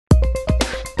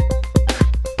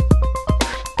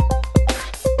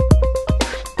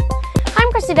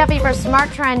Chrissy Duffy for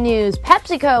Smart Trend News.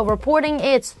 PepsiCo reporting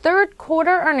its third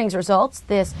quarter earnings results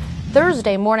this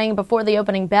Thursday morning before the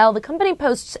opening bell. The company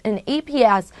posts an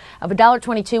EPS of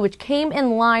 $1.22, which came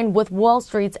in line with Wall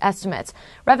Street's estimates.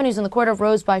 Revenues in the quarter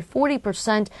rose by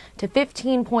 40% to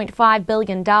 $15.5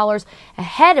 billion,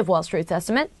 ahead of Wall Street's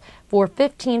estimate for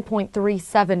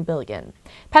 $15.37 billion.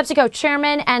 PepsiCo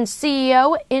chairman and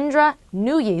CEO Indra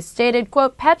Nooyi stated,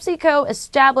 quote, PepsiCo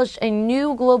established a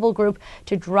new global group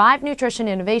to drive nutrition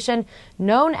innovation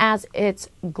known as its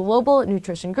Global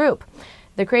Nutrition Group.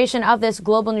 The creation of this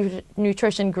Global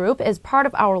Nutrition Group is part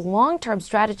of our long-term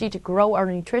strategy to grow our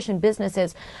nutrition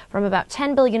businesses from about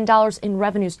 $10 billion in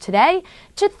revenues today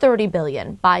to $30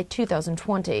 billion by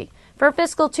 2020. For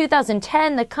fiscal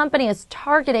 2010, the company is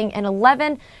targeting an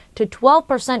 11 to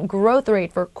 12% growth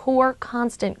rate for core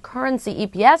constant currency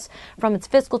EPS from its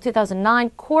fiscal 2009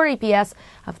 core EPS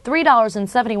of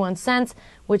 $3.71,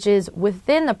 which is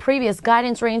within the previous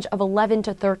guidance range of 11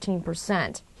 to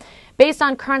 13%. Based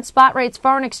on current spot rates,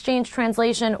 foreign exchange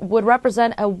translation would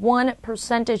represent a 1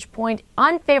 percentage point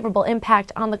unfavorable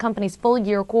impact on the company's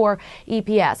full-year core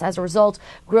EPS. As a result,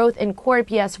 growth in core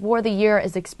EPS for the year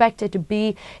is expected to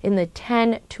be in the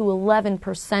 10 to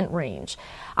 11% range.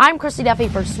 I'm Chrissy Duffy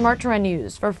for Smart Trend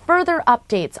News. For further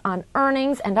updates on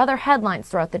earnings and other headlines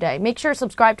throughout the day, make sure to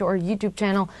subscribe to our YouTube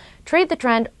channel, Trade the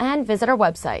Trend, and visit our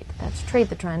website. That's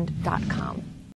tradethetrend.com.